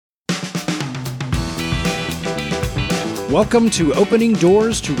Welcome to Opening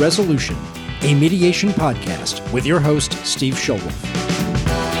Doors to Resolution, a mediation podcast with your host, Steve Schulwolf.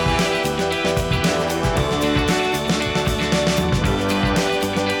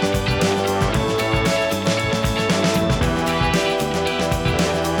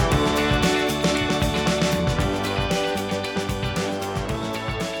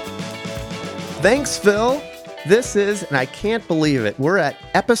 Thanks, Phil. This is, and I can't believe it, we're at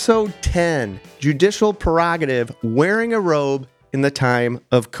episode 10, Judicial Prerogative, Wearing a Robe in the Time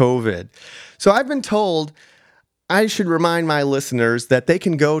of COVID. So I've been told I should remind my listeners that they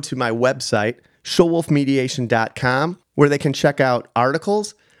can go to my website, schulwolfmediation.com, where they can check out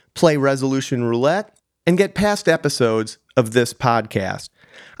articles, play resolution roulette, and get past episodes of this podcast.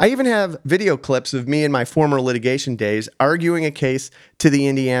 I even have video clips of me in my former litigation days arguing a case to the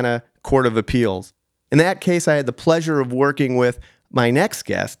Indiana Court of Appeals. In that case, I had the pleasure of working with my next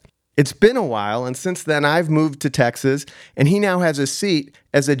guest. It's been a while, and since then I've moved to Texas, and he now has a seat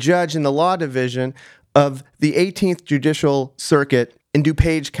as a judge in the law division of the 18th Judicial Circuit in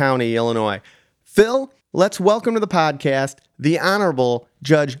DuPage County, Illinois. Phil, let's welcome to the podcast the Honorable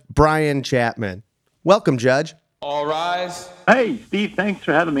Judge Brian Chapman. Welcome, Judge. All rise. Hey, Steve, thanks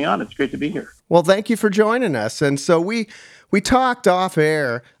for having me on. It's great to be here. Well, thank you for joining us. And so we talked off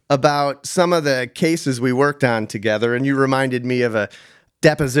air about some of the cases we worked on together, and you reminded me of a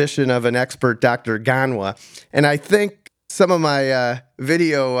deposition of an expert, Dr. Ganwa. And I think some of my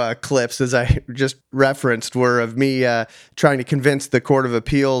video clips, as I just referenced, were of me trying to convince the Court of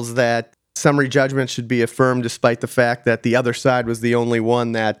Appeals that summary judgment should be affirmed despite the fact that the other side was the only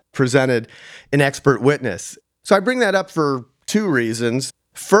one that presented an expert witness. So I bring that up for two reasons.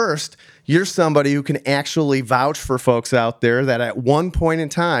 First, you're somebody who can actually vouch for folks out there that at one point in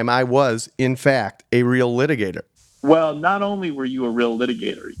time, I was, in fact, a real litigator. Well, not only were you a real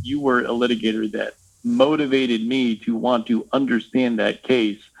litigator, you were a litigator that motivated me to want to understand that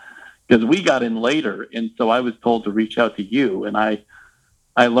case because we got in later. And so I was told to reach out to you. And I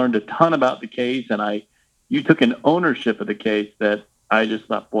learned a ton about the case, and you took an ownership of the case that I just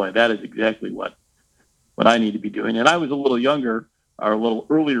thought, boy, that is exactly what I need to be doing. And I was a little younger, or a little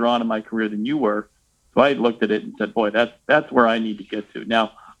earlier on in my career than you were. So I looked at it and said, boy, that's where I need to get to.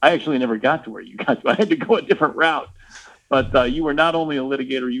 Now, I actually never got to where you got to. I had to go a different route. But you were not only a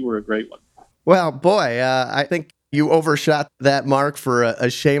litigator, you were a great one. Well, boy, I think you overshot that mark for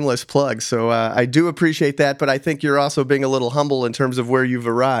a shameless plug. So I do appreciate that. But I think you're also being a little humble in terms of where you've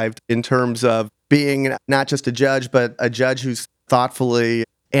arrived, in terms of being not just a judge, but a judge who's thoughtfully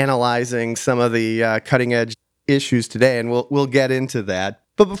analyzing some of the cutting edge issues today, and we'll get into that.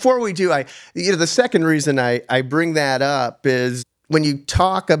 But before we do, the second reason I bring that up is when you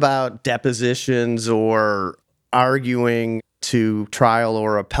talk about depositions or arguing to trial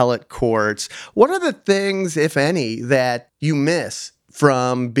or appellate courts, what are the things, if any, that you miss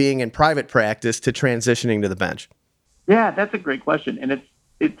from being in private practice to transitioning to the bench? Yeah, that's a great question, and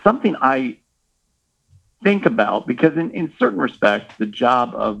it's something I think about because in certain respects,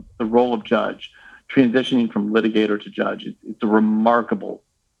 the role of judge, transitioning from litigator to judge, it's a remarkable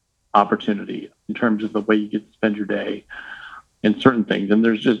opportunity in terms of the way you get to spend your day and certain things. And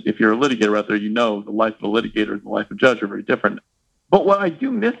there's just, if you're a litigator out there, you know the life of a litigator and the life of a judge are very different. But what I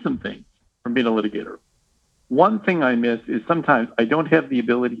do miss some things from being a litigator. One thing I miss is sometimes I don't have the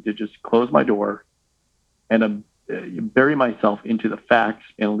ability to just close my door and bury myself into the facts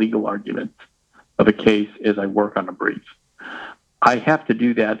and legal arguments of a case as I work on a brief. I have to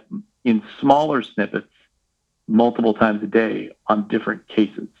do that in smaller snippets multiple times a day on different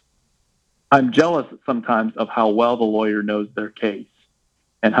cases. I'm jealous sometimes of how well the lawyer knows their case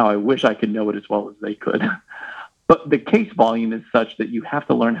and how I wish I could know it as well as they could. But the case volume is such that you have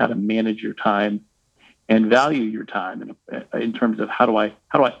to learn how to manage your time and value your time in terms of how do I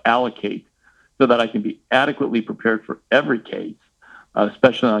allocate so that I can be adequately prepared for every case,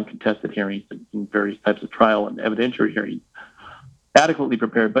 especially on contested hearings and various types of trial and evidentiary hearings. Adequately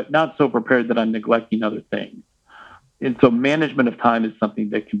prepared, but not so prepared that I'm neglecting other things. And so management of time is something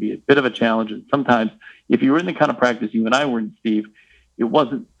that can be a bit of a challenge. And sometimes if you were in the kind of practice you and I were in, Steve, it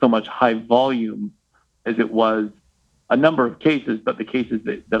wasn't so much high volume as it was a number of cases, but the cases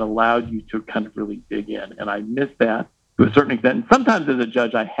that allowed you to kind of really dig in. And I miss that to a certain extent. And sometimes as a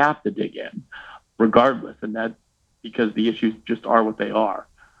judge, I have to dig in regardless. And that's because the issues just are what they are.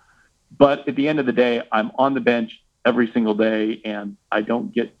 But at the end of the day, I'm on the bench every single day, and I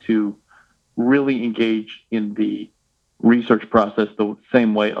don't get to really engage in the research process the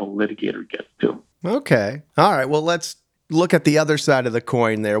same way a litigator gets to. Okay. All right. Well, let's look at the other side of the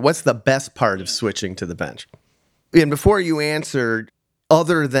coin there. What's the best part of switching to the bench? And before you answer,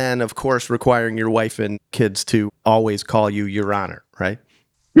 other than, of course, requiring your wife and kids to always call you Your Honor, right?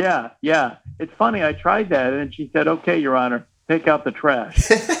 Yeah. It's funny. I tried that, and she said, "Okay, Your Honor, take out the trash."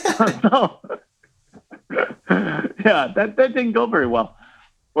 So, yeah, that didn't go very well,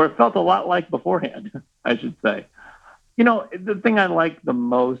 or it felt a lot like beforehand, I should say. The thing I like the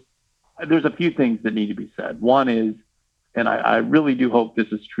most, there's a few things that need to be said. One is, and I really do hope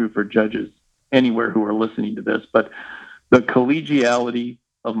this is true for judges anywhere who are listening to this, but the collegiality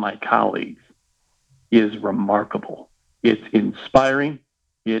of my colleagues is remarkable. It's inspiring.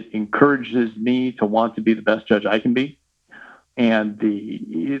 It encourages me to want to be the best judge I can be. And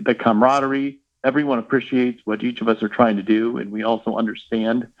the camaraderie, everyone appreciates what each of us are trying to do. And we also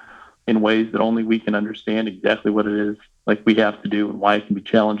understand in ways that only we can understand exactly what it is like we have to do and why it can be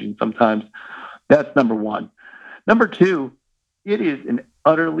challenging sometimes. That's number one. Number two, it is an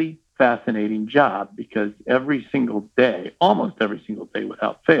utterly fascinating job because every single day, almost every single day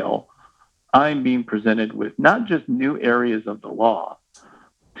without fail, I'm being presented with not just new areas of the law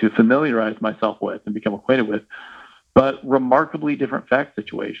to familiarize myself with and become acquainted with, but remarkably different fact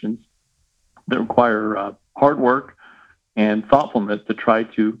situations that require hard work and thoughtfulness to try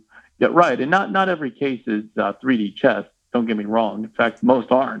to get right. And not every case is 3D chess, don't get me wrong. In fact,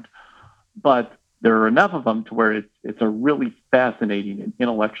 most aren't. But there are enough of them to where it's a really fascinating and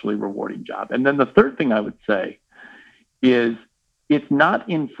intellectually rewarding job. And then the third thing I would say is it's not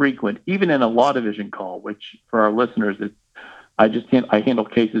infrequent, even in a law division call, which for our listeners, I handle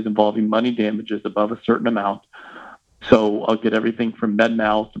cases involving money damages above a certain amount. So I'll get everything from med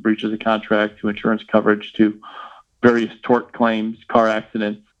mal to breaches of contract to insurance coverage to various tort claims, car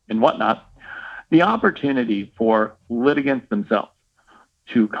accidents, and whatnot. The opportunity for litigants themselves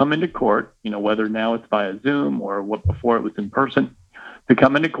to come into court, whether now it's via Zoom or what before it was in person, to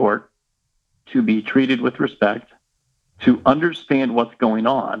come into court, to be treated with respect, to understand what's going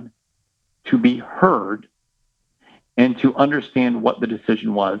on, to be heard, and to understand what the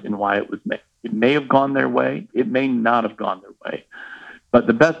decision was and why it was made. It may have gone their way. It may not have gone their way. But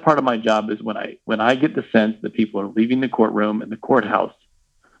the best part of my job is when I get the sense that people are leaving the courtroom and the courthouse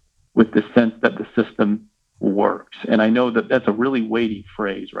with the sense that the system works. And I know that that's a really weighty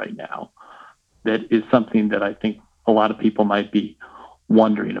phrase right now. That is something that I think a lot of people might be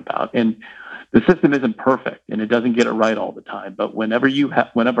wondering about. And the system isn't perfect and it doesn't get it right all the time. But whenever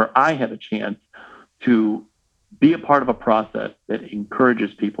I have a chance to be a part of a process that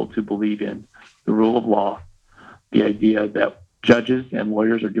encourages people to believe in the rule of law, the idea that judges and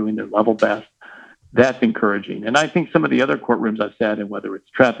lawyers are doing their level best, that's encouraging. And I think some of the other courtrooms I've sat in, whether it's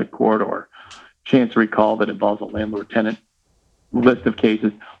traffic court or chancery call that involves a landlord-tenant list of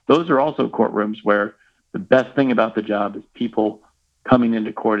cases, those are also courtrooms where the best thing about the job is people coming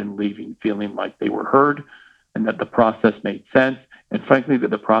into court and leaving feeling like they were heard and that the process made sense, and frankly,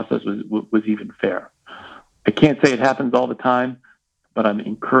 that the process was even fair. I can't say it happens all the time, but I'm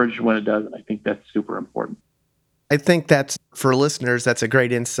encouraged when it does, and I think that's super important. I think that's, for listeners, that's a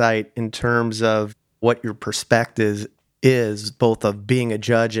great insight in terms of what your perspective is, both of being a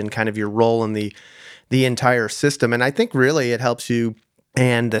judge and kind of your role in the entire system. And I think really it helps you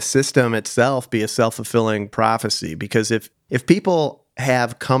and the system itself be a self-fulfilling prophecy, because if people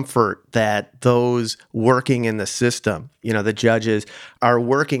have comfort that those working in the system, the judges, are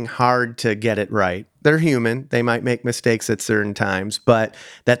working hard to get it right. They're human. They might make mistakes at certain times, but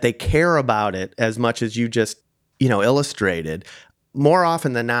that they care about it as much as you just, illustrated. More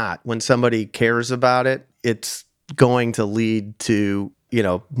often than not, when somebody cares about it, it's going to lead to,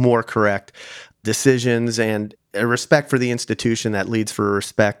 more correct decisions and a respect for the institution that leads for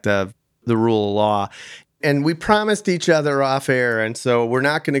respect of the rule of law. And we promised each other off air, and so we're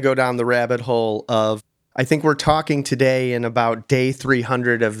not going to go down the rabbit hole of, I think we're talking today in about day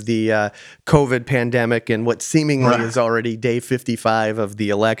 300 of the COVID pandemic and what seemingly is already day 55 of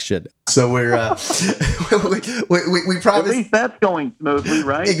the election. So we're we promised. At least that's going smoothly,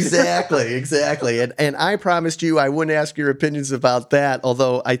 right? Exactly. And I promised you I wouldn't ask your opinions about that,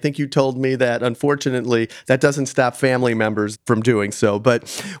 although I think you told me that, unfortunately, that doesn't stop family members from doing so.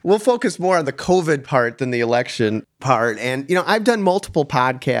 But we'll focus more on the COVID part than the election part. And, I've done multiple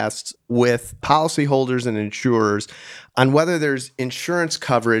podcasts with policyholders and insurers on whether there's insurance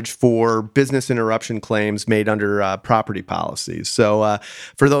coverage for business interruption claims made under property policies. So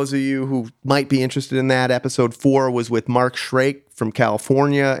for those of you who might be interested in that, episode 4 was with Mark Schrake from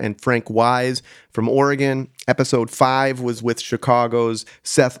California and Frank Wise from Oregon. Episode 5 was with Chicago's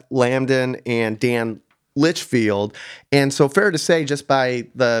Seth Lambden and Dan Litchfield. And so fair to say, just by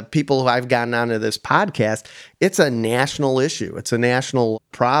the people who I've gotten onto this podcast, it's a national issue. It's a national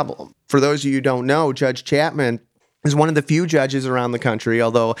problem. For those of you who don't know, Judge Chapman is one of the few judges around the country,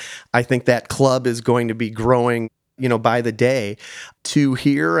 although I think that club is going to be growing, by the day, to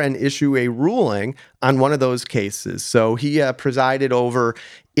hear and issue a ruling on one of those cases. So he presided over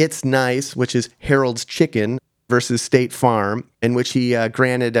It's Nice, which is Harold's Chicken versus State Farm, in which he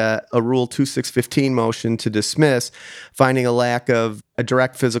granted a Rule 2615 motion to dismiss, finding a lack of a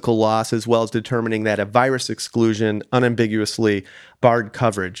direct physical loss, as well as determining that a virus exclusion unambiguously barred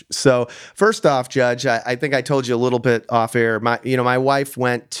coverage. So first off, Judge, I think I told you a little bit off air. My wife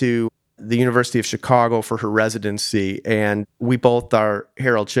went to the University of Chicago for her residency, and we both are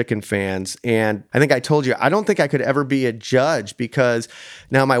Harold Chicken fans. And I think I told you, I don't think I could ever be a judge because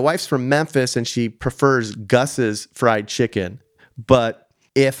now my wife's from Memphis and she prefers Gus's fried chicken. But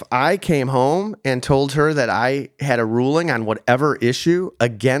if I came home and told her that I had a ruling on whatever issue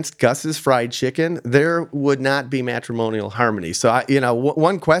against Gus's fried chicken, there would not be matrimonial harmony. So,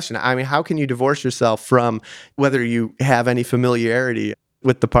 one question, how can you divorce yourself from whether you have any familiarity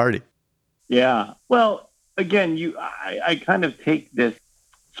with the party? Yeah. Well, again, I kind of take this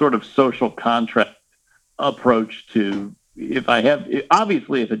sort of social contract approach to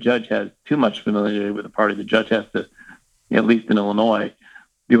obviously if a judge has too much familiarity with the party, the judge has to, at least in Illinois,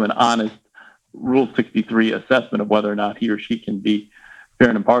 do an honest Rule 63 assessment of whether or not he or she can be fair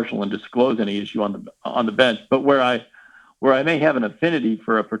and impartial and disclose any issue on the bench. But where I may have an affinity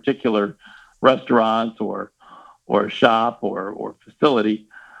for a particular restaurant or shop or facility,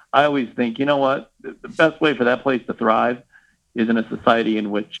 I always think, you know what, the best way for that place to thrive is in a society in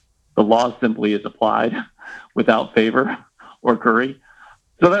which the law simply is applied without favor or curry.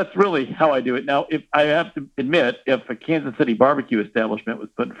 So that's really how I do it. Now, if I have to admit, if a Kansas City barbecue establishment was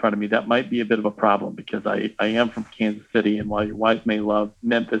put in front of me, that might be a bit of a problem because I am from Kansas City, and while your wife may love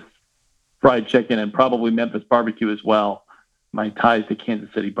Memphis fried chicken and probably Memphis barbecue as well, my ties to Kansas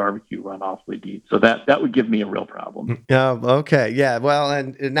City barbecue run awfully deep. So that would give me a real problem. Okay. Yeah. Well,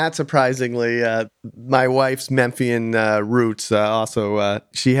 and not surprisingly, my wife's Memphian roots also,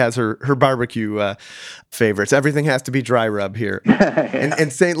 she has her barbecue favorites. Everything has to be dry rub here. Yeah.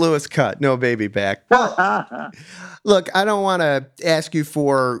 and St. Louis cut, no baby back. Well, look, I don't want to ask you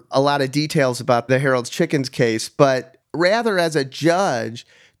for a lot of details about the Harold's Chickens case, but rather as a judge,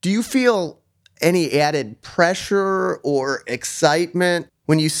 do you feel any added pressure or excitement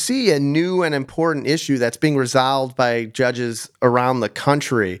when you see a new and important issue that's being resolved by judges around the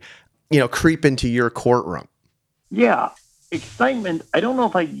country, creep into your courtroom? Yeah, excitement. I don't know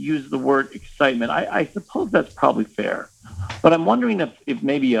if I use the word excitement. I suppose that's probably fair. But I'm wondering if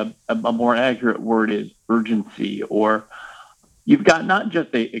maybe a more accurate word is urgency, or you've got not just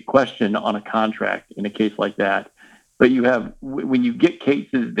a question on a contract in a case like that, but you have, when you get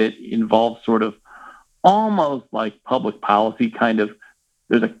cases that involve sort of almost like public policy kind of,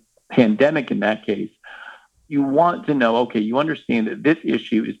 there's a pandemic in that case, you want to know, okay, you understand that this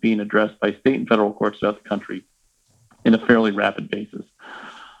issue is being addressed by state and federal courts throughout the country in a fairly rapid basis.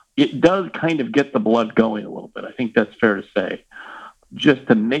 It does kind of get the blood going a little bit. I think that's fair to say, just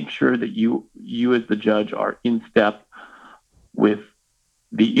to make sure that you as the judge are in step with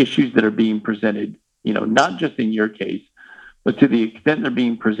the issues that are being presented, not just in your case, but to the extent they're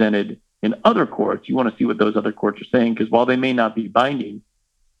being presented in other courts. You want to see what those other courts are saying, because while they may not be binding,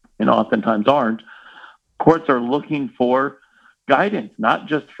 and oftentimes aren't, courts are looking for guidance, not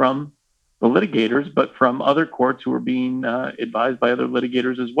just from the litigators, but from other courts who are being advised by other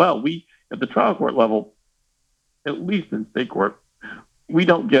litigators as well. We, at the trial court level, at least in state court, we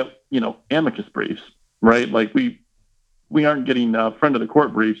don't get, amicus briefs, right? Like we aren't getting friend of the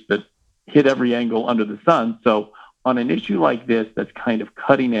court briefs that hit every angle under the sun. So on an issue like this, that's kind of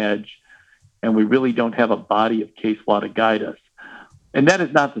cutting edge, and we really don't have a body of case law to guide us. And that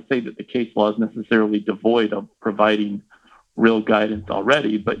is not to say that the case law is necessarily devoid of providing real guidance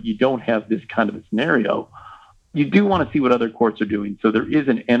already, but you don't have this kind of a scenario. You do want to see what other courts are doing. So there is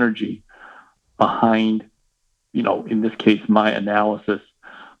an energy behind, in this case, my analysis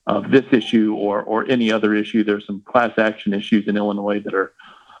of this issue or any other issue. There's some class action issues in Illinois that are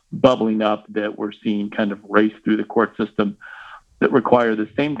bubbling up that we're seeing kind of race through the court system that require the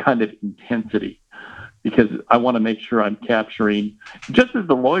same kind of intensity, because I want to make sure I'm capturing, just as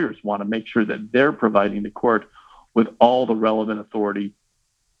the lawyers want to make sure that they're providing the court with all the relevant authority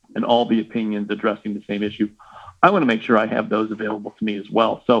and all the opinions addressing the same issue. I want to make sure I have those available to me as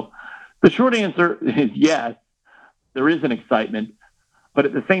well. So the short answer is yes, there is an excitement, but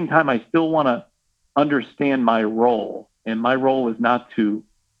at the same time, I still want to understand my role. And my role is not to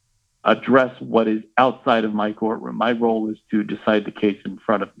address what is outside of my courtroom. My role is to decide the case in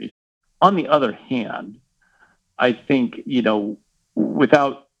front of me. On the other hand, I think,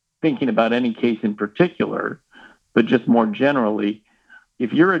 without thinking about any case in particular, but just more generally,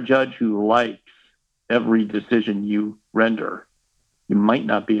 if you're a judge who likes every decision you render, you might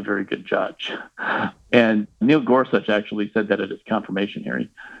not be a very good judge. And Neil Gorsuch actually said that at his confirmation hearing.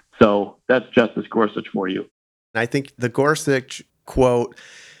 So that's Justice Gorsuch for you. I think the Gorsuch quote,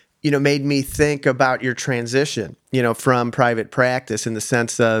 made me think about your transition, from private practice, in the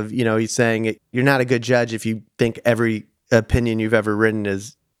sense of, he's saying you're not a good judge if you think every opinion you've ever written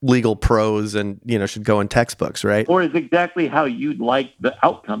is legal prose and, should go in textbooks, right? Or is exactly how you'd like the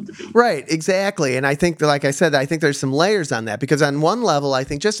outcome to be. Right, exactly. And I think that, like I said, I think there's some layers on that, because on one level, I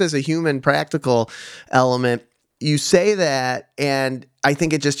think just as a human practical element, you say that, and I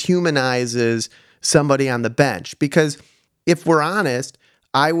think it just humanizes somebody on the bench. Because if we're honest,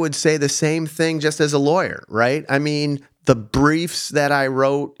 I would say the same thing just as a lawyer, right? I mean, the briefs that I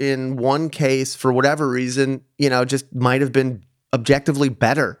wrote in one case, for whatever reason, just might have been objectively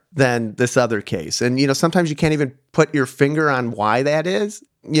better than this other case. And, sometimes you can't even put your finger on why that is,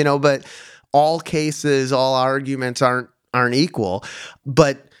 but all cases, all arguments aren't equal.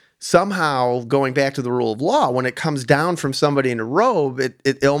 But somehow, going back to the rule of law, when it comes down from somebody in a robe,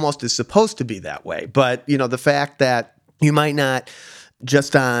 it almost is supposed to be that way. But, the fact that you might not,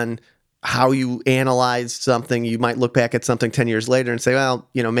 just on how you analyze something, you might look back at something 10 years later and say, well,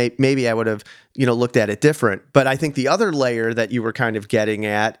 maybe I would have, looked at it different. But I think the other layer that you were kind of getting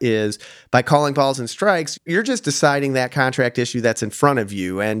at is, by calling balls and strikes, you're just deciding that contract issue that's in front of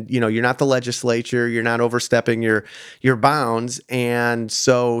you. And, you're not the legislature, you're not overstepping your bounds. And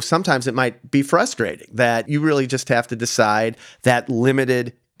so sometimes it might be frustrating that you really just have to decide that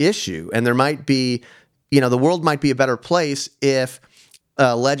limited issue. And there might be, the world might be a better place if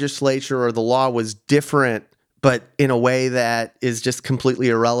legislature or the law was different, but in a way that is just completely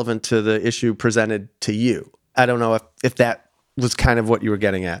irrelevant to the issue presented to you. I don't know if that was kind of what you were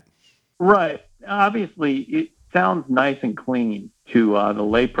getting at. Right. Obviously, it sounds nice and clean to the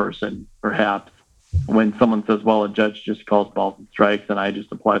layperson, perhaps, when someone says, well, a judge just calls balls and strikes and I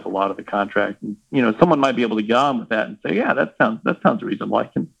just apply the law to the contract. And, someone might be able to get on with that and say, yeah, that sounds reasonable.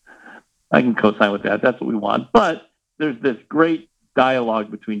 I can co-sign with that. That's what we want. But there's this great dialogue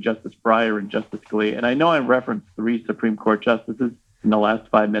between Justice Breyer and Justice Scalia. And I know I referenced 3 Supreme Court justices in the last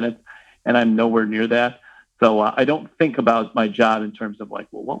 5 minutes, and I'm nowhere near that. So I don't think about my job in terms of like,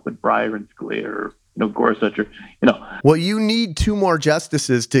 well, what would Breyer and Scalia or, Gorsuch or, Well, you need 2 more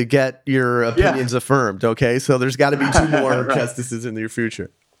justices to get your opinions affirmed, okay? So there's got to be 2 more right. justices in your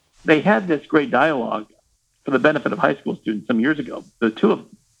future. They had this great dialogue for the benefit of high school students some years ago, the 2 of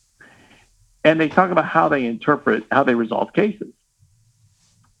them. And they talk about how they resolve cases.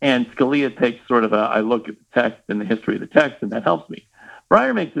 And Scalia takes sort of I look at the text and the history of the text, and that helps me.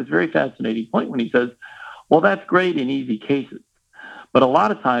 Breyer makes this very fascinating point when he says, well, that's great in easy cases. But a lot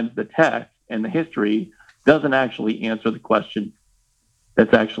of times the text and the history doesn't actually answer the question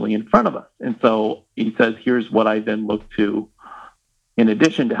that's actually in front of us. And so he says, here's what I then look to in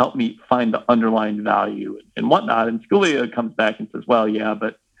addition to help me find the underlying value and whatnot. And Scalia comes back and says, well, yeah,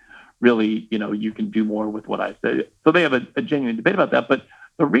 but really, you can do more with what I say. So they have a genuine debate about that. But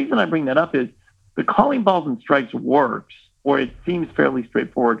the reason I bring that up is the calling balls and strikes works, or it seems fairly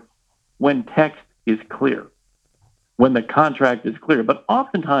straightforward, when text is clear, when the contract is clear. But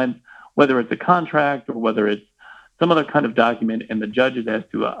oftentimes, whether it's a contract or whether it's some other kind of document, and the judge is asked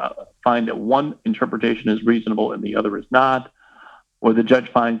to find that one interpretation is reasonable and the other is not, or the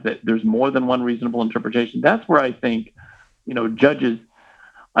judge finds that there's more than one reasonable interpretation, that's where I think, judges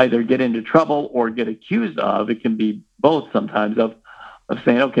either get into trouble or get accused of, it can be both sometimes, of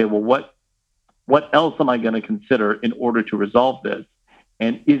saying, okay, well, what else am I going to consider in order to resolve this?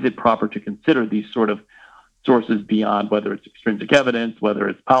 And is it proper to consider these sort of sources beyond whether it's extrinsic evidence, whether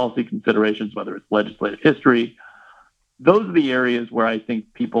it's policy considerations, whether it's legislative history? Those are the areas where I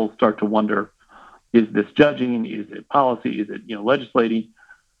think people start to wonder, is this judging? Is it policy? Is it, legislating?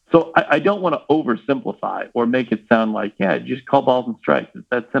 So I don't want to oversimplify or make it sound like, yeah, just call balls and strikes. It's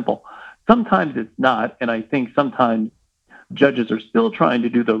that simple. Sometimes it's not. And I think sometimes judges are still trying to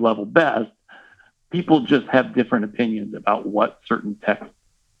do their level best. People just have different opinions about what certain texts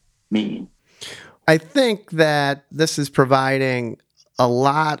mean. I think that this is providing a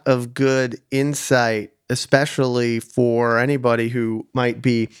lot of good insight, especially for anybody who might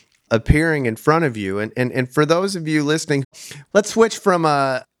be appearing in front of you. And for those of you listening, let's switch from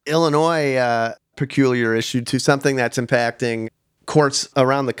a Illinois peculiar issue to something that's impacting courts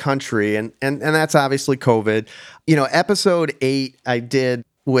around the country, and that's obviously COVID. Episode 8 I did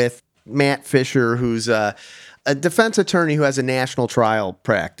with Matt Fisher, who's a defense attorney who has a national trial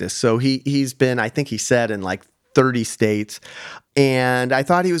practice. So he's been, I think he said, in like 30 states. And I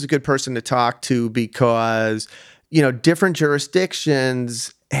thought he was a good person to talk to because, different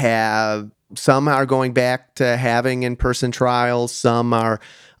jurisdictions some are going back to having in-person trials. Some are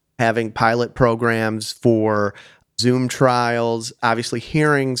having pilot programs for Zoom trials. Obviously,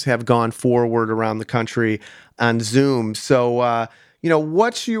 hearings have gone forward around the country on Zoom. So,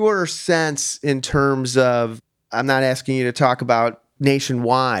 what's your sense in terms of, I'm not asking you to talk about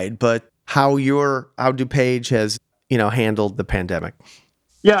nationwide, but how DuPage has, handled the pandemic?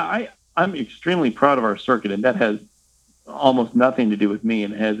 Yeah, I'm extremely proud of our circuit, and that has almost nothing to do with me,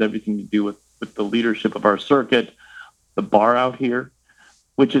 and it has everything to do with the leadership of our circuit, the bar out here,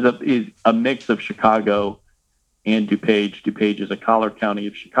 which is a mix of Chicago and DuPage. DuPage is a collar county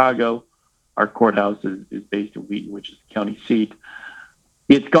of Chicago. Our courthouse is based in Wheaton, which is the county seat.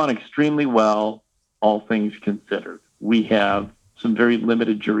 It's gone extremely well, all things considered. We have some very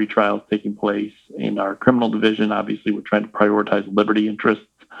limited jury trials taking place in our criminal division. Obviously, we're trying to prioritize liberty interests.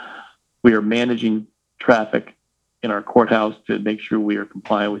 We are managing traffic in our courthouse to make sure we are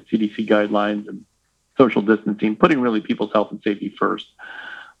compliant with CDC guidelines and social distancing, putting really people's health and safety first.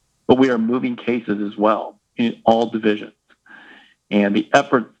 But we are moving cases as well in all divisions. And the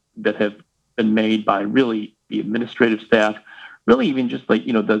efforts that have been made by really the administrative staff, really even just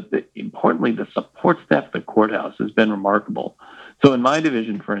importantly, the support staff at the courthouse has been remarkable. So in my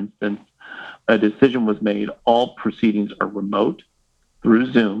division, for instance, a decision was made, all proceedings are remote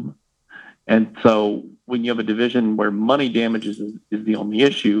through Zoom. And so when you have a division where money damages is the only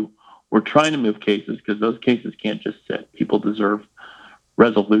issue, we're trying to move cases because those cases can't just sit. People deserve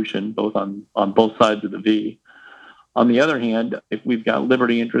resolution both on both sides of the V. On the other hand, if we've got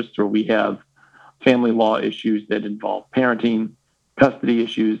liberty interests or we have family law issues that involve parenting, custody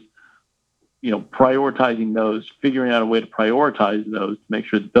issues, prioritizing those, figuring out a way to prioritize those to make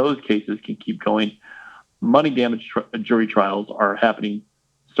sure that those cases can keep going. Money damage jury trials are happening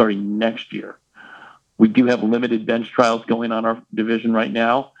starting next year. We do have limited bench trials going on our division right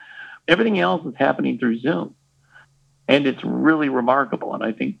now. Everything else is happening through Zoom. And it's really remarkable. And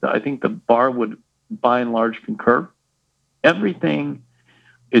I think the bar would, by and large, concur. Everything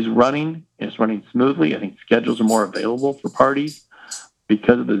is running. It's running smoothly. I think schedules are more available for parties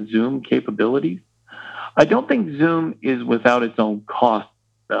because of the Zoom capabilities. I don't think Zoom is without its own cost,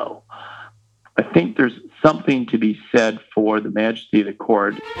 though. I think there's something to be said for the majesty of the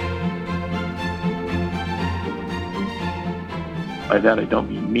court. By that, I don't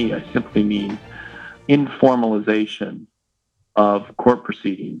mean me. I simply mean informalization of court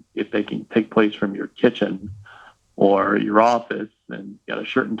proceedings. If they can take place from your kitchen or your office and you got a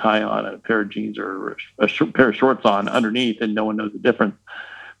shirt and tie on and a pair of jeans or a pair of shorts on underneath and no one knows the difference.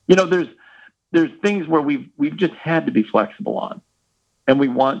 There's things where we've just had to be flexible on. And we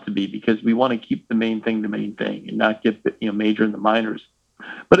want to be because we want to keep the main thing and not get major in the minors.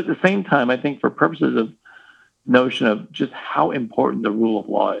 But at the same time, I think for purposes of notion of just how important the rule of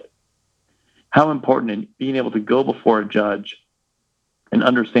law is, how important in being able to go before a judge and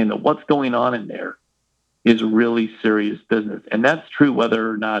understand that what's going on in there is really serious business. And that's true whether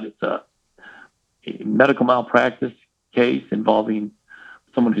or not it's a medical malpractice case involving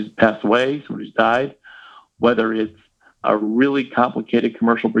someone who's passed away, someone who's died, whether it's a really complicated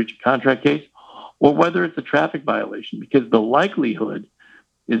commercial breach of contract case, or whether it's a traffic violation, because the likelihood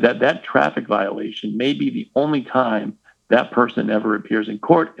is that traffic violation may be the only time that person ever appears in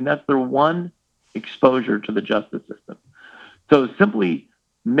court, and that's their one exposure to the justice system. So simply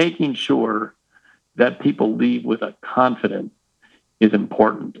making sure that people leave with a confidence is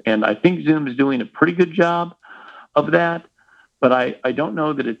important. And I think Zoom is doing a pretty good job of that, but I don't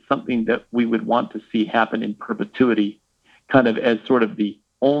know that it's something that we would want to see happen in perpetuity, kind of as sort of the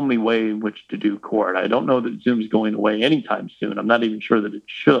only way in which to do court. I don't know that Zoom's going away anytime soon. I'm not even sure that it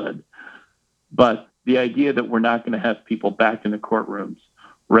should. But the idea that we're not going to have people back in the courtrooms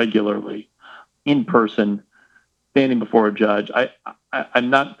regularly, in person, standing before a judge, I'm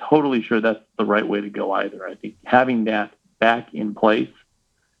not totally sure that's the right way to go either. I think having that back in place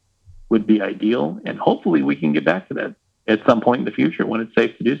would be ideal. And hopefully we can get back to that at some point in the future when it's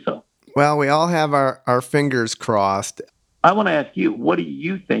safe to do so. Well, we all have our fingers crossed. I want to ask you, what do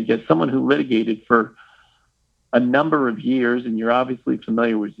you think, as someone who litigated for a number of years, and you're obviously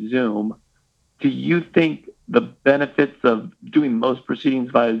familiar with Zoom, do you think the benefits of doing most proceedings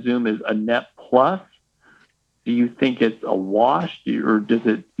via Zoom is a net plus? Do you think it's a wash, or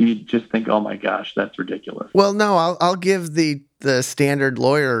do you just think, oh my gosh, that's ridiculous? Well, no, I'll give the standard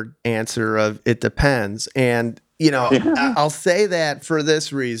lawyer answer of it depends. And, I'll say that for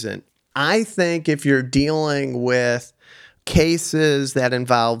this reason. I think if you're dealing with cases that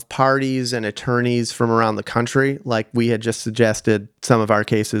involve parties and attorneys from around the country, like we had just suggested some of our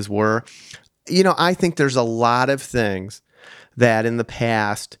cases were, I think there's a lot of things that in the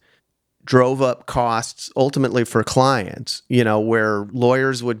past drove up costs ultimately for clients, where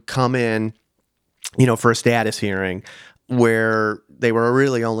lawyers would come in, for a status hearing where they were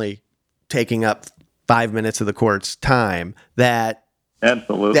really only taking up 5 minutes of the court's time.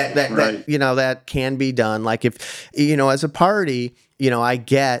 Absolutely. Right. That can be done. Like if, as a party, I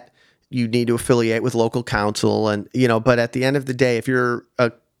get you need to affiliate with local counsel and, but at the end of the day, if you're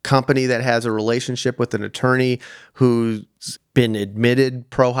a company that has a relationship with an attorney who's been admitted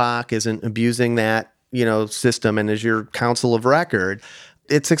pro hoc, isn't abusing that, system and is your counsel of record,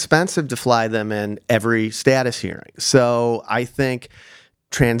 it's expensive to fly them in every status hearing. So I think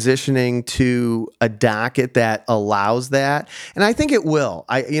transitioning to a docket that allows that. And I think it will.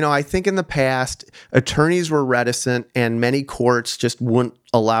 I think in the past, attorneys were reticent and many courts just wouldn't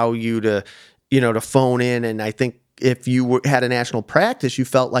allow you to, to phone in. And I think if you had a national practice, you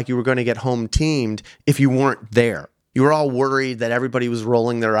felt like you were going to get home teamed if you weren't there. You were all worried that everybody was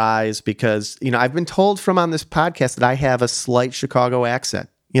rolling their eyes because, I've been told from on this podcast that I have a slight Chicago accent.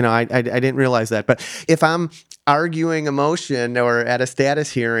 I didn't realize that. But if I'm arguing a motion or at a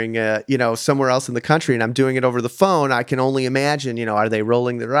status hearing, somewhere else in the country and I'm doing it over the phone, I can only imagine, are they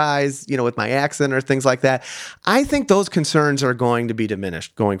rolling their eyes, with my accent or things like that. I think those concerns are going to be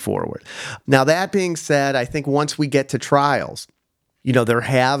diminished going forward. Now, that being said, I think once we get to trials, there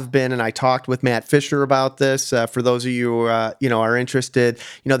have been, and I talked with Matt Fisher about this, for those of you who, are interested,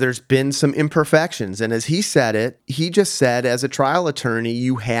 there's been some imperfections. And as he said it, he just said, as a trial attorney,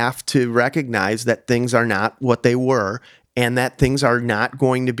 you have to recognize that things are not what they were and that things are not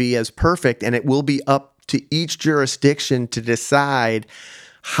going to be as perfect. And it will be up to each jurisdiction to decide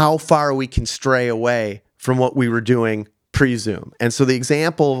how far we can stray away from what we were doing pre-Zoom. And so the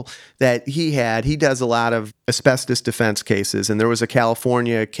example that he does a lot of asbestos defense cases. And there was a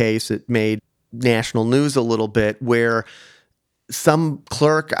California case that made national news a little bit where some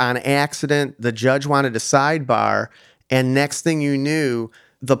clerk on accident, the judge wanted a sidebar. And next thing you knew,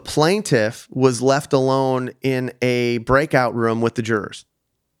 the plaintiff was left alone in a breakout room with the jurors.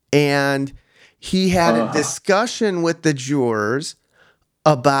 And he had a discussion with the jurors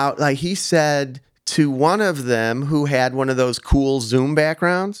about, like he said, to one of them who had one of those cool Zoom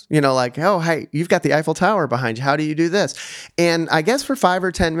backgrounds, like, oh, hey, you've got the Eiffel Tower behind you. How do you do this? And I guess for 5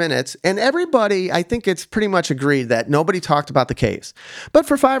 or 10 minutes, and everybody, I think it's pretty much agreed that nobody talked about the case. But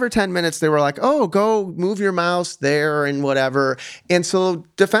for 5 or 10 minutes, they were like, oh, go move your mouse there and whatever. And so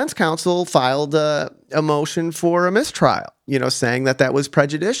defense counsel filed a motion for a mistrial, saying that was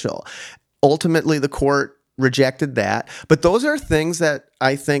prejudicial. Ultimately, the court rejected that. But those are things that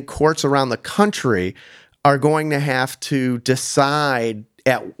I think courts around the country are going to have to decide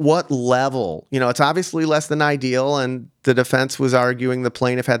at what level. It's obviously less than ideal, and the defense was arguing the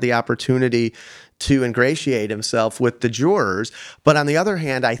plaintiff had the opportunity to ingratiate himself with the jurors. But on the other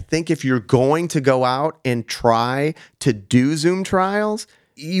hand, I think if you're going to go out and try to do Zoom trials,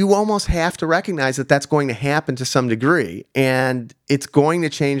 you almost have to recognize that that's going to happen to some degree. And it's going to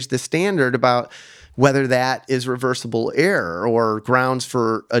change the standard about whether that is reversible error or grounds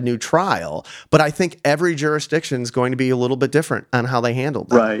for a new trial. But I think every jurisdiction is going to be a little bit different on how they handle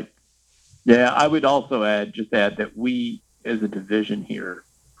that. Right. Yeah, I would also add that we as a division here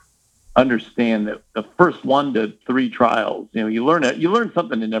understand that the first 1 to 3 trials, you learn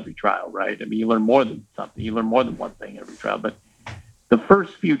something in every trial, right? I mean, you learn more than something. You learn more than one thing every trial. But the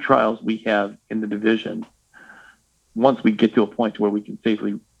first few trials we have in the division, once we get to a point where we can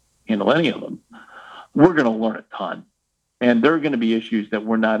safely handle any of them, we're going to learn a ton. And there are going to be issues that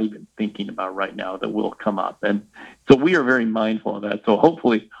we're not even thinking about right now that will come up. And so we are very mindful of that. So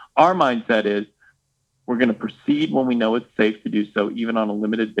hopefully our mindset is we're going to proceed when we know it's safe to do so, even on a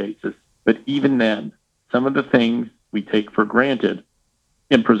limited basis. But even then, some of the things we take for granted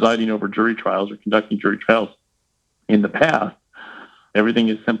in presiding over jury trials or conducting jury trials in the past, everything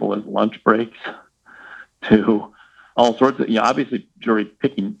as simple as lunch breaks to all sorts of, obviously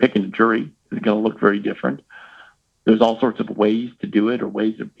picking a jury is going to look very different. There's all sorts of ways to do it or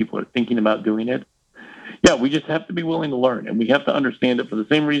ways that people are thinking about doing it. Yeah, we just have to be willing to learn, and we have to understand it for the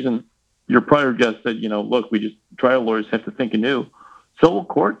same reason your prior guest said, look, trial lawyers have to think anew. So will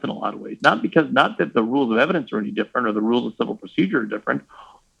courts in a lot of ways. Not that the rules of evidence are any different or the rules of civil procedure are different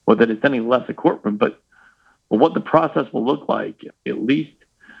or that it's any less a courtroom, but what the process will look like, at least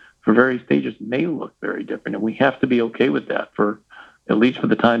for various stages, may look very different. And we have to be okay with that at least for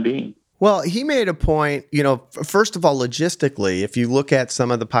the time being. Well, he made a point, first of all, logistically, if you look at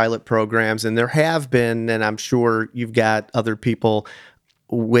some of the pilot programs, and there have been, and I'm sure you've got other people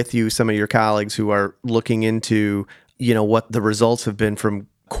with you, some of your colleagues who are looking into, what the results have been from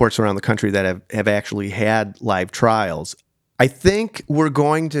courts around the country that have actually had live trials. I think we're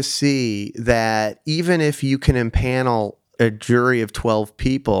going to see that even if you can impanel a jury of 12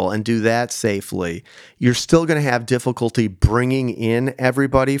 people and do that safely, you're still going to have difficulty bringing in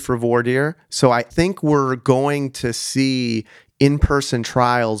everybody for voir dire. So I think we're going to see in-person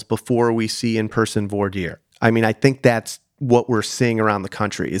trials before we see in-person voir dire. I mean, I think that's what we're seeing around the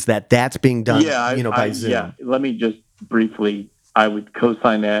country, is that that's being done, by Zoom. Yeah. Let me just briefly, I would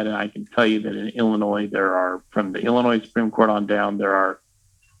co-sign that, and I can tell you that in Illinois, there are, from the Illinois Supreme Court on down, there are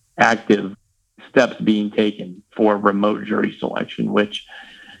active steps being taken for remote jury selection, which,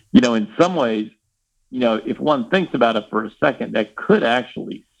 in some ways, if one thinks about it for a second, that could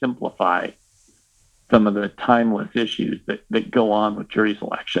actually simplify some of the timeless issues that go on with jury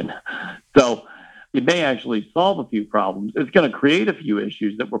selection. So it may actually solve a few problems. It's going to create a few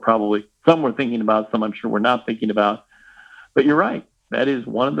issues that some we're thinking about, some I'm sure we're not thinking about. But you're right. That is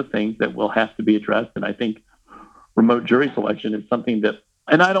one of the things that will have to be addressed. And I think remote jury selection is something that,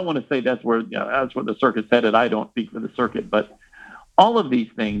 and I don't want to say that's where the circuit's headed. I don't speak for the circuit, but all of these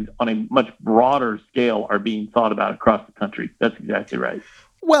things on a much broader scale are being thought about across the country. That's exactly right.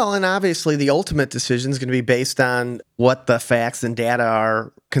 Well, and obviously the ultimate decision is going to be based on what the facts and data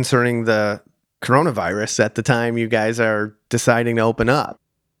are concerning the coronavirus at the time you guys are deciding to open up.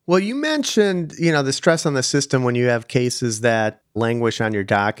 Well, you mentioned, the stress on the system when you have cases that languish on your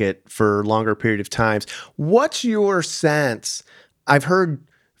docket for a longer period of times. What's your sense? I've heard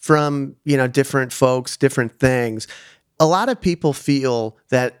from, different folks, different things. A lot of people feel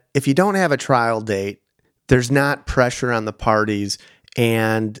that if you don't have a trial date, there's not pressure on the parties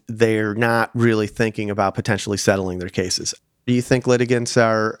and they're not really thinking about potentially settling their cases. Do you think litigants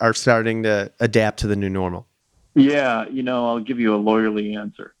are starting to adapt to the new normal? Yeah, I'll give you a lawyerly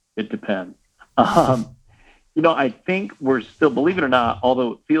answer. It depends. I think we're still, believe it or not,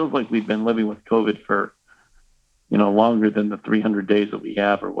 although it feels like we've been living with COVID for, longer than the 300 days that we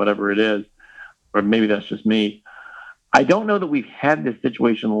have or whatever it is, or maybe that's just me. I don't know that we've had this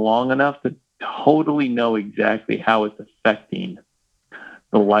situation long enough to totally know exactly how it's affecting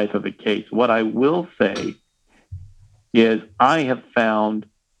the life of a case. What I will say is I have found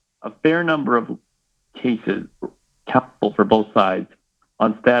a fair number of cases, counsel for both sides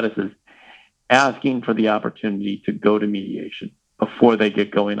on statuses, asking for the opportunity to go to mediation before they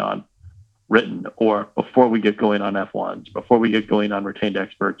get going on written, or before we get going on F1s, before we get going on retained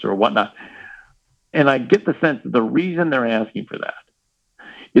experts or whatnot. And I get the sense that the reason they're asking for that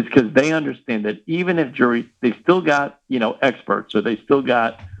is because they understand that even if juries, they've still got, experts, or they still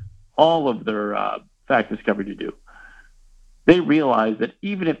got all of their fact discovery to do. They realize that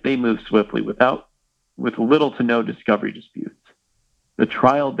even if they move swiftly with little to no discovery disputes, the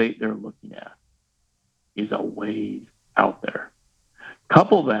trial date they're looking at is a ways out there.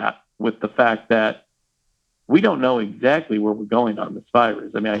 Couple that with the fact that we don't know exactly where we're going on this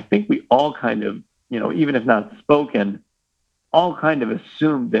virus. I mean, I think we all kind of, even if not spoken, all kind of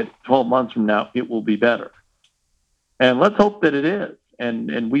assume that 12 months from now it will be better. And let's hope that it is.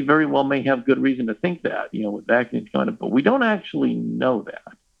 And we very well may have good reason to think that, with vaccines coming up, but we don't actually know that.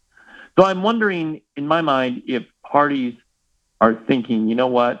 So I'm wondering, in my mind, if parties are thinking,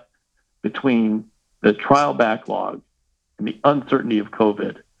 what, between the trial backlog and the uncertainty of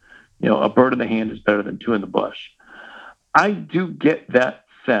COVID, a bird in the hand is better than two in the bush. I do get that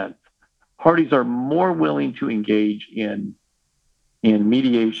sense. Parties are more willing to engage in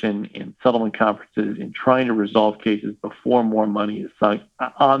mediation, in settlement conferences, in trying to resolve cases before more money is sunk,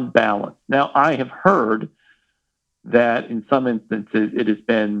 on balance. Now, I have heard that in some instances it has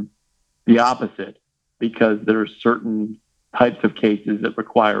been the opposite, because there are certain types of cases that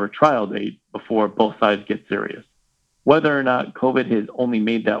require a trial date before both sides get serious. Whether or not COVID has only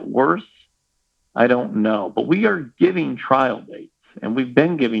made that worse, I don't know. But we are giving trial dates, and we've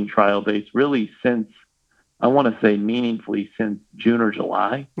been giving trial dates really since, I want to say meaningfully, since June or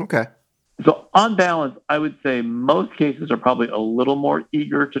July. Okay. So on balance, I would say most cases are probably a little more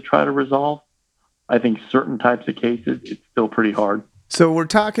eager to try to resolve. I think certain types of cases, it's still pretty hard. So we're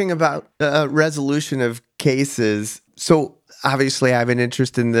talking about resolution of cases. So obviously I have an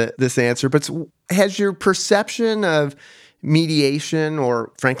interest in this answer, but has your perception of mediation,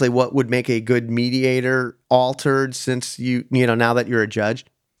 or frankly, what would make a good mediator, altered since now that you're a judge?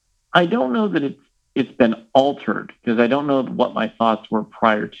 I don't know that it's been altered, because I don't know what my thoughts were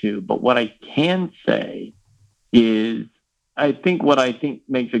prior to. But what I can say is I think what I think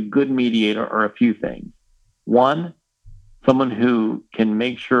makes a good mediator are a few things. One, someone who can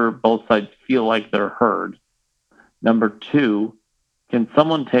make sure both sides feel like they're heard. Number two, can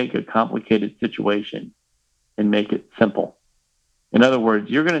someone take a complicated situation and make it simple? In other words,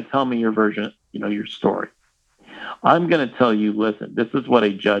 you're going to tell me your version, your story. I'm going to tell you, listen, this is what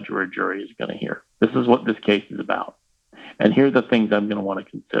a judge or a jury is going to hear. This is what this case is about. And here are the things I'm going to want to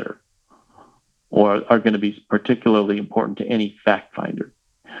consider or are going to be particularly important to any fact finder,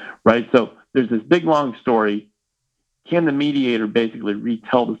 right? So there's this big, long story. Can the mediator basically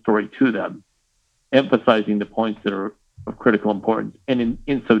retell the story to them, emphasizing the points that are of critical importance, and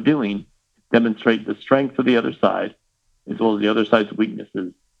in so doing, demonstrate the strengths of the other side as well as the other side's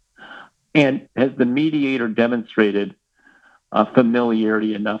weaknesses? And has the mediator demonstrated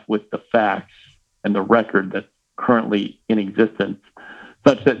familiarity enough with the facts and the record that's currently in existence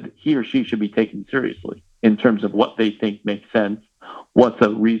such that he or she should be taken seriously in terms of what they think makes sense, what's a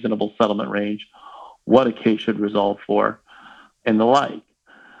reasonable settlement range, what a case should resolve for, and the like?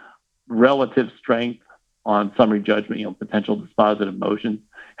 Relative strength on summary judgment, potential dispositive motions.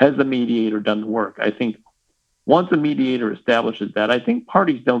 Has the mediator done the work? I think once a mediator establishes that, I think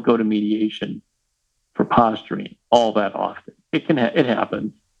parties don't go to mediation for posturing all that often. It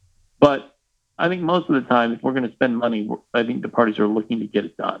happens, but I think most of the time, if we're going to spend money, I think the parties are looking to get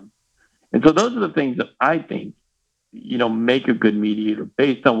it done. And so those are the things that I think, make a good mediator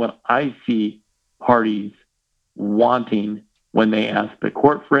based on what I see parties wanting when they ask the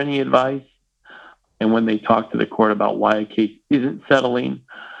court for any advice and when they talk to the court about why a case isn't settling.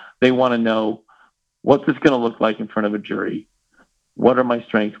 They want to know, what's this going to look like in front of a jury? What are my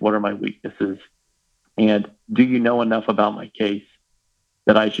strengths? What are my weaknesses? And do you know enough about my case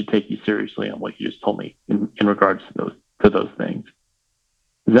that I should take you seriously on what you just told me in regards to those things?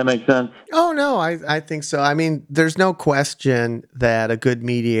 Does that make sense? Oh, no, I think so. I mean, there's no question that a good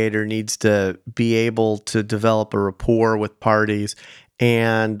mediator needs to be able to develop a rapport with parties.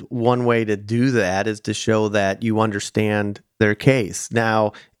 And one way to do that is to show that you understand their case.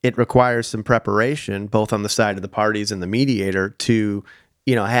 Now, it requires some preparation, both on the side of the parties and the mediator, to,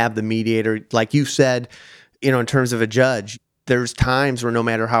 have the mediator, like you said, in terms of a judge, there's times where no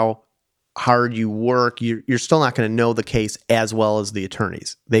matter how hard you work, you're still not going to know the case as well as the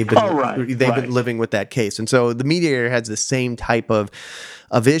attorneys. They've been living with that case. And so the mediator has the same type of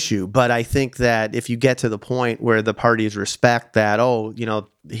issue. But I think that if you get to the point where the parties respect that,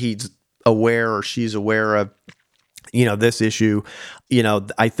 he's aware or she's aware of, this issue,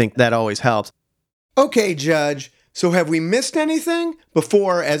 I think that always helps. Okay, Judge. So have we missed anything?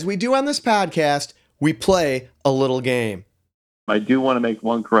 Before, as we do on this podcast, we play a little game. I do want to make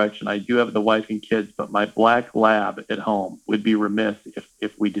one correction. I do have the wife and kids, but my black lab at home would be remiss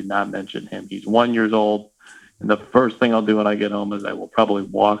if we did not mention him. He's 1 year old, and the first thing I'll do when I get home is I will probably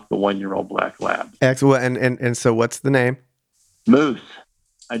walk the 1-year-old black lab. Excellent. And so what's the name? Moose.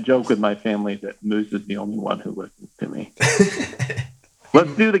 I joke with my family that Moose is the only one who listens to me.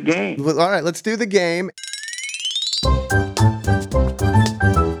 Let's do the game. All right, let's do the game.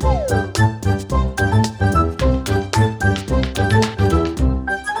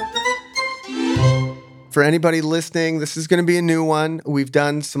 For anybody listening, this is going to be a new one. We've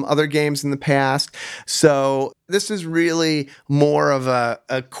done some other games in the past. So this is really more of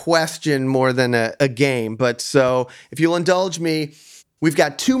a question more than a game. But so if you'll indulge me, we've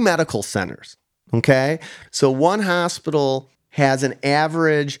got 2 medical centers, okay? So one hospital has an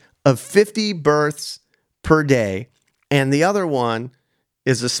average of 50 births per day, and the other one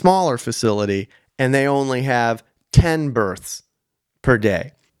is a smaller facility, and they only have 10 births per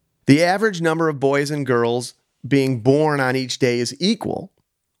day. The average number of boys and girls being born on each day is equal.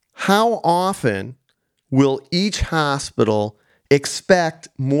 How often will each hospital expect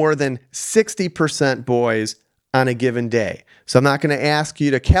more than 60% boys on a given day? So I'm not going to ask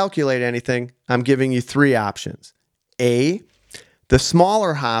you to calculate anything. I'm giving you 3 options. A, the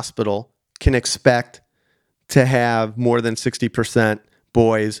smaller hospital can expect to have more than 60%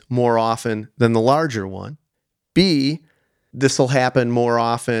 boys more often than the larger one. B, this will happen more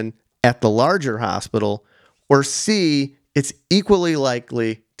often at the larger hospital. Or C, it's equally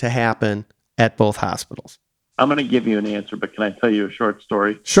likely to happen at both hospitals. I'm going to give you an answer, but can I tell you a short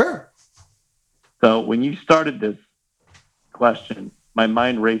story? Sure. So when you started this question, my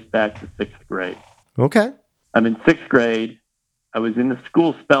mind raced back to 6th grade. Okay. I'm in 6th grade. I was in the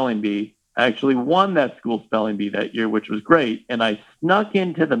school spelling bee. I actually won that school spelling bee that year, which was great. And I snuck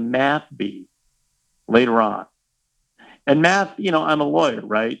into the math bee later on. And math, I'm a lawyer,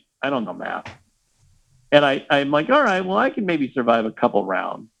 right? I don't know math. And I'm like, all right, well, I can maybe survive a couple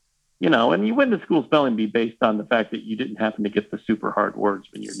rounds, and you win the school spelling bee based on the fact that you didn't happen to get the super hard words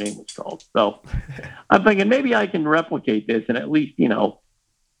when your name was called. So I'm thinking maybe I can replicate this and at least,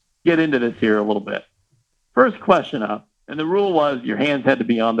 get into this here a little bit. First question up. And the rule was your hands had to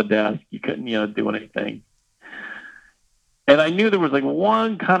be on the desk. You couldn't, do anything. And I knew there was like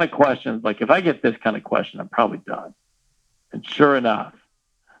one kind of question, like if I get this kind of question, I'm probably done. And sure enough,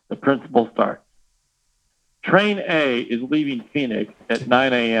 the principal starts. Train A is leaving Phoenix at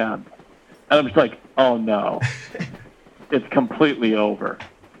 9 a.m. And I'm just like, oh no, it's completely over.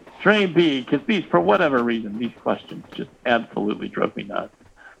 Train B, because for whatever reason, these questions just absolutely drove me nuts.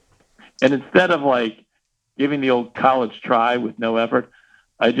 And instead of like giving the old college try with no effort,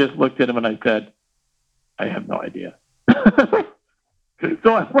 I just looked at him and I said, I have no idea.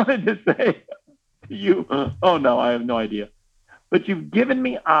 So I wanted to say to you, oh no, I have no idea. But you've given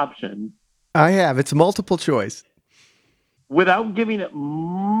me options. I have. It's multiple choice. Without giving it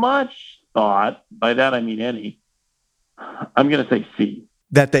much thought, by that I mean any, I'm going to say C.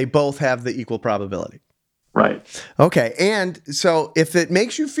 That they both have the equal probability. Right. Okay. And so if it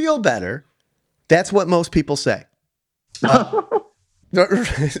makes you feel better, that's what most people say. So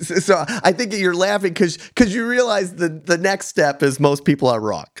I think you're laughing because you realize the next step is most people are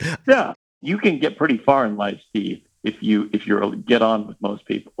wrong. Yeah. You can get pretty far in life, Steve, if you get on with most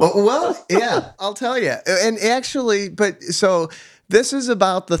people. Well, yeah, I'll tell you. And actually, but so this is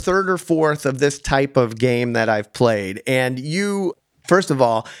about the third or fourth of this type of game that I've played. And you, first of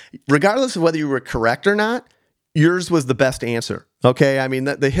all, regardless of whether you were correct or not, yours was the best answer. Okay. I mean,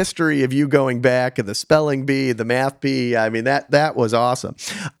 the history of you going back and the spelling bee, the math bee, I mean, that was awesome.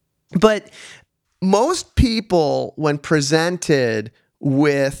 But most people, when presented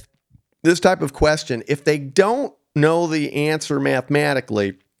with this type of question, if they don't know the answer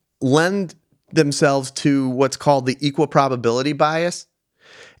mathematically, lend themselves to what's called the equal probability bias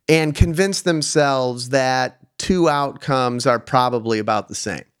and convince themselves that two outcomes are probably about the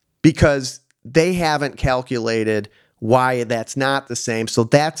same because they haven't calculated why that's not the same. So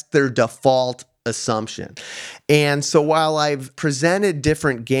that's their default assumption. And so while I've presented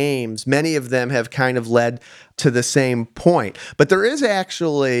different games, many of them have kind of led to the same point. But there is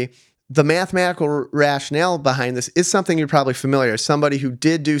actually the mathematical rationale behind this is something you're probably familiar with. Somebody who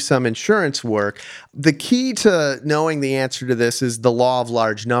did do some insurance work. The key to knowing the answer to this is the law of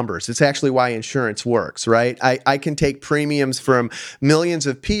large numbers. It's actually why insurance works, right? I can take premiums from millions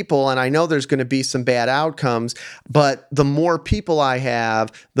of people and I know there's going to be some bad outcomes, but the more people I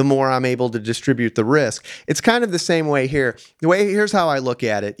have, the more I'm able to distribute the risk. It's kind of the same way here. Here's how I look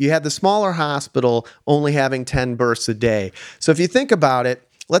at it. You had the smaller hospital only having 10 births a day. So if you think about it,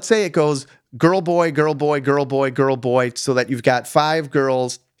 let's say it goes girl, boy, girl, boy, girl, boy, girl, boy, so that you've got 5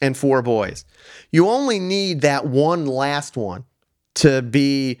 girls and 4 boys. You only need that one last one to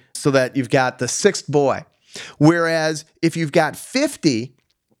be so that you've got the 6th boy. Whereas if you've got 50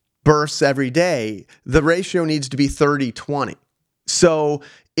 births every day, the ratio needs to be 30-20. So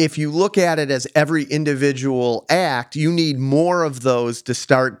if you look at it as every individual act, you need more of those to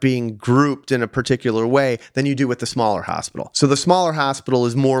start being grouped in a particular way than you do with the smaller hospital. So the smaller hospital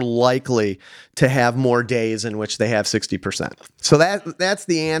is more likely to have more days in which they have 60%. So that's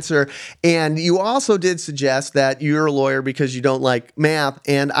the answer. And you also did suggest that you're a lawyer because you don't like math.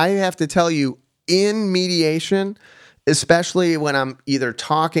 And I have to tell you, in mediation, especially when I'm either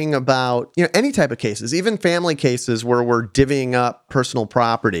talking about, any type of cases, even family cases where we're divvying up personal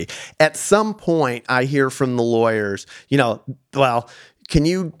property. At some point, I hear from the lawyers, well, can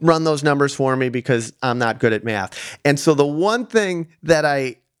you run those numbers for me because I'm not good at math? And so the one thing that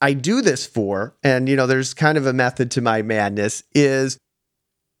I do this for, and, there's kind of a method to my madness, is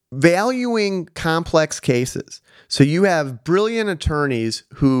valuing complex cases. So you have brilliant attorneys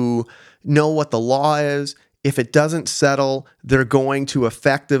who know what the law is. If it doesn't settle, they're going to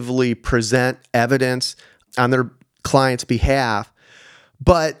effectively present evidence on their client's behalf.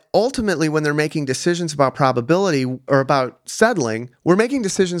 But ultimately, when they're making decisions about probability or about settling, we're making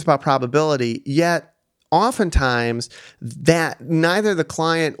decisions about probability, yet oftentimes that neither the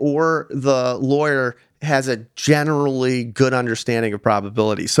client or the lawyer has a generally good understanding of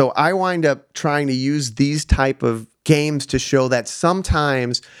probability. So I wind up trying to use these type of games to show that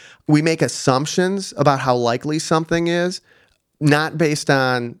sometimes we make assumptions about how likely something is, not based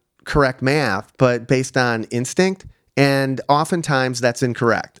on correct math, but based on instinct. And oftentimes that's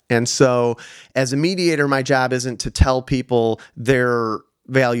incorrect. And so as a mediator, my job isn't to tell people their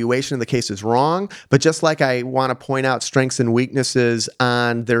valuation of the case is wrong, but just like I want to point out strengths and weaknesses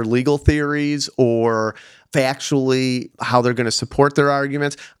on their legal theories or factually how they're going to support their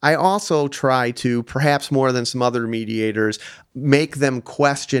arguments, I also try to, perhaps more than some other mediators, make them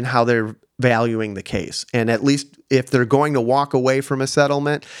question how they're valuing the case. And at least if they're going to walk away from a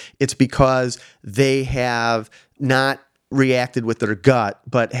settlement, it's because they have not reacted with their gut,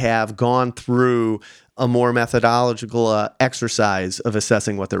 but have gone through a more methodological exercise of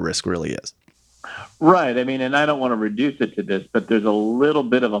assessing what their risk really is. Right. I mean, and I don't want to reduce it to this, but there's a little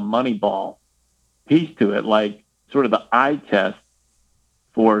bit of a Moneyball piece to it. Like sort of the eye test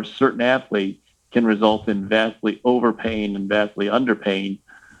for certain athletes can result in vastly overpaying and vastly underpaying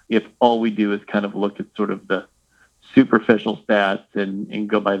if all we do is kind of look at sort of the superficial stats and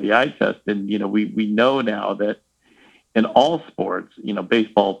go by the eye test. And, we know now that in all sports,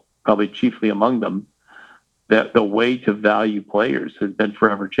 baseball probably chiefly among them, that the way to value players has been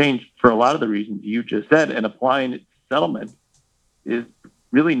forever changed for a lot of the reasons you just said, and applying it to settlement is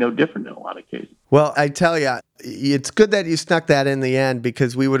really no different in a lot of cases. Well, I tell you, it's good that you snuck that in the end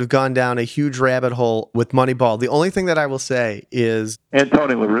because we would have gone down a huge rabbit hole with Moneyball. The only thing that I will say is... And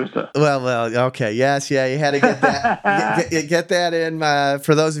Tony La Russa. Well, okay. Yes, yeah, you had to get that, get that in.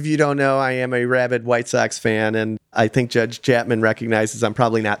 For those of you who don't know, I am a rabid White Sox fan, and I think Judge Chapman recognizes I'm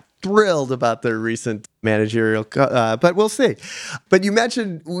probably not thrilled about their recent managerial, but we'll see. But you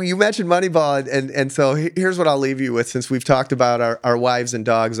mentioned Moneyball, and so here's what I'll leave you with, since we've talked about our wives and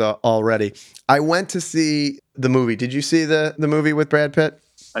dogs already. I went to see the movie. Did you see the movie with Brad Pitt?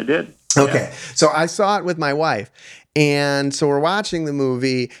 I did. Okay. Yeah. So I saw it with my wife. And so we're watching the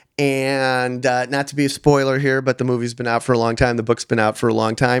movie, and not to be a spoiler here, but the movie's been out for a long time. The book's been out for a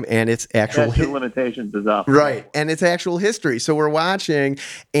long time, and it's actual limitations is up. Right. And it's actual history. So we're watching,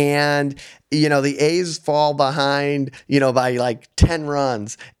 and the A's fall behind, by like 10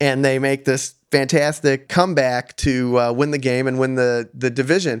 runs, and they make this fantastic comeback to win the game and win the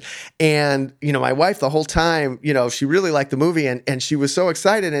division. And, my wife the whole time, she really liked the movie, and she was so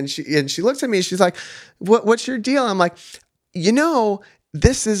excited, and she looks at me, she's like, what's your deal? I'm like,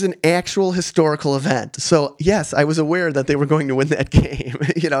 this is an actual historical event. So yes, I was aware that they were going to win that game,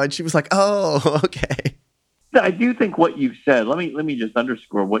 and she was like, oh, okay. I do think what you've said, let me just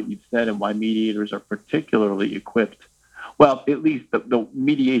underscore what you've said and why mediators are particularly equipped. Well, at least the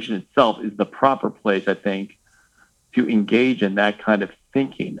mediation itself is the proper place, I think, to engage in that kind of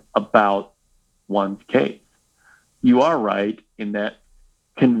thinking about one's case. You are right in that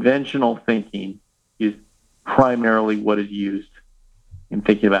conventional thinking is primarily what is used in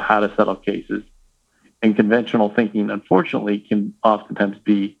thinking about how to settle cases. And conventional thinking, unfortunately, can oftentimes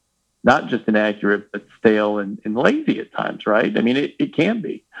be not just inaccurate, but stale and lazy at times, right? I mean, it can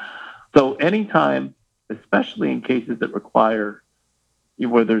be. So anytime, especially in cases that require,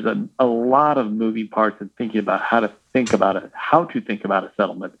 where there's a lot of moving parts and thinking about how to think about a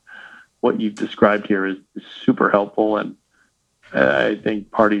settlement, what you've described here is super helpful, and I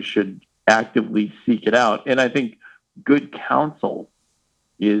think parties should actively seek it out. And I think good counsel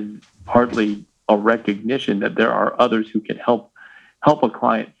is partly a recognition that there are others who can help a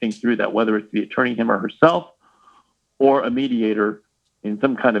client think through that, whether it's the attorney, him or herself, or a mediator in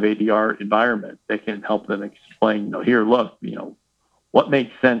some kind of ADR environment that can help them explain, here, look, what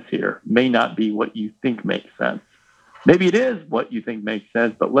makes sense here may not be what you think makes sense. Maybe it is what you think makes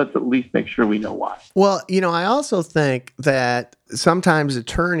sense, but let's at least make sure we know why. Well, I also think that sometimes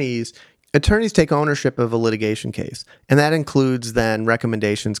attorneys take ownership of a litigation case, and that includes then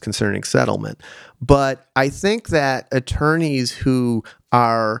recommendations concerning settlement. But I think that attorneys who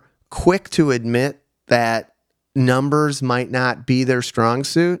are quick to admit that numbers might not be their strong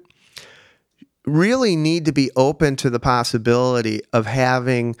suit really need to be open to the possibility of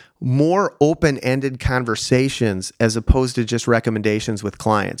having more open-ended conversations as opposed to just recommendations with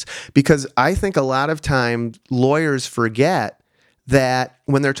clients. Because I think a lot of times lawyers forget that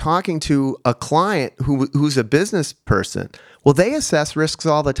when they're talking to a client who's a business person, well, they assess risks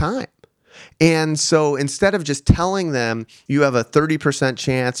all the time. And so instead of just telling them you have a 30%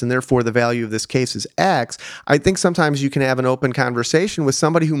 chance and therefore the value of this case is X, I think sometimes you can have an open conversation with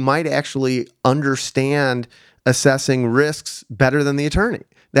somebody who might actually understand assessing risks better than the attorney.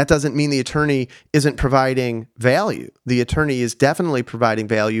 That doesn't mean the attorney isn't providing value. The attorney is definitely providing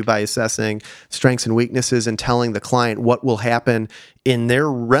value by assessing strengths and weaknesses and telling the client what will happen in their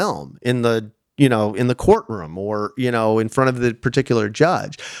realm, in the courtroom or, in front of the particular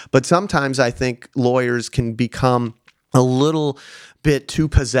judge. But sometimes I think lawyers can become a little bit too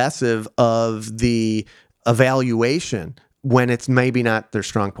possessive of the evaluation when it's maybe not their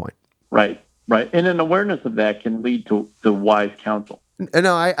strong point. Right. And an awareness of that can lead to wise counsel.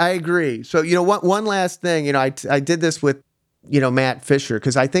 No, I agree. So, one last thing, I did this with, Matt Fisher,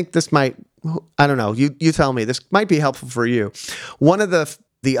 because I think this might, I don't know, you tell me, this might be helpful for you. One of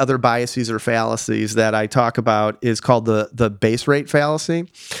the other biases or fallacies that I talk about is called the base rate fallacy.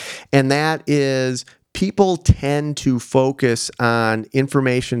 And that is people tend to focus on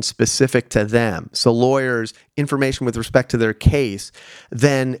information specific to them. So lawyers, information with respect to their case,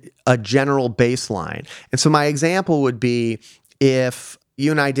 then a general baseline. And so my example would be if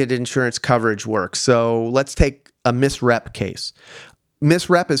you and I did insurance coverage work. So let's take a misrep case.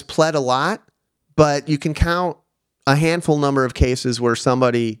 Misrep is pled a lot, but you can count a handful number of cases where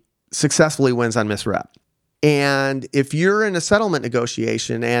somebody successfully wins on misrep. And if you're in a settlement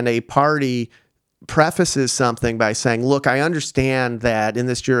negotiation and a party prefaces something by saying, look, I understand that in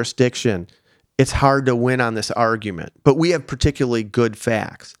this jurisdiction, it's hard to win on this argument, but we have particularly good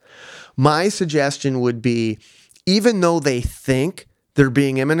facts. My suggestion would be, even though they think they're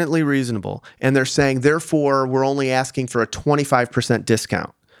being eminently reasonable and they're saying, therefore, we're only asking for a 25%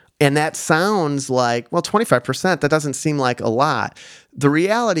 discount. And that sounds like, well, 25%, that doesn't seem like a lot. The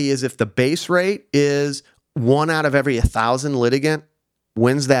reality is if the base rate is 1 out of every 1,000 litigant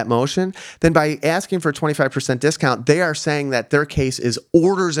wins that motion, then by asking for a 25% discount, they are saying that their case is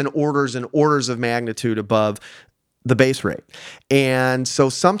orders and orders and orders of magnitude above the base rate. And so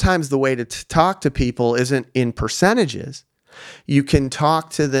sometimes the way to talk to people isn't in percentages. You can talk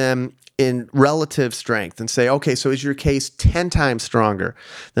to them in relative strength and say, okay, so is your case 10 times stronger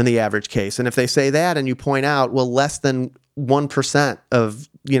than the average case? And if they say that and you point out, well, less than 1% of,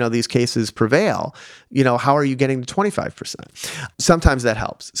 these cases prevail, how are you getting to 25%? Sometimes that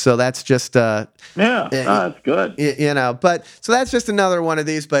helps. So that's just, that's good. But so that's just another one of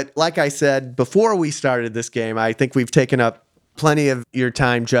these. But like I said, before we started this game, I think we've taken up plenty of your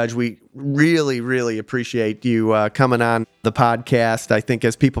time, Judge. We really, really appreciate you coming on the podcast. I think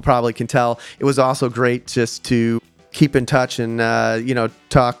as people probably can tell, it was also great just to keep in touch and,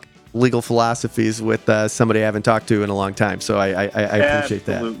 talk legal philosophies with somebody I haven't talked to in a long time. So I appreciate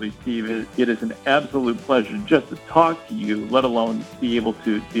that. Absolutely, Steve. It is an absolute pleasure just to talk to you, let alone be able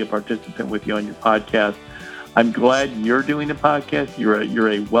to be a participant with you on your podcast. I'm glad you're doing a podcast. You're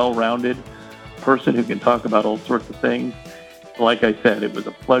a well-rounded person who can talk about all sorts of things. Like I said, it was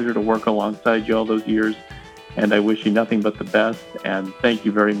a pleasure to work alongside you all those years, and I wish you nothing but the best, and thank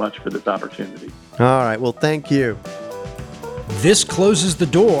you very much for this opportunity. All right. Well, thank you. This closes the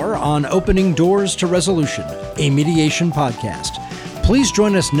door on Opening Doors to Resolution, a mediation podcast. Please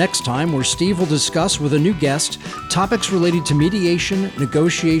join us next time where Steve will discuss with a new guest topics related to mediation,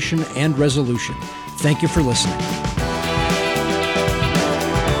 negotiation, and resolution. Thank you for listening.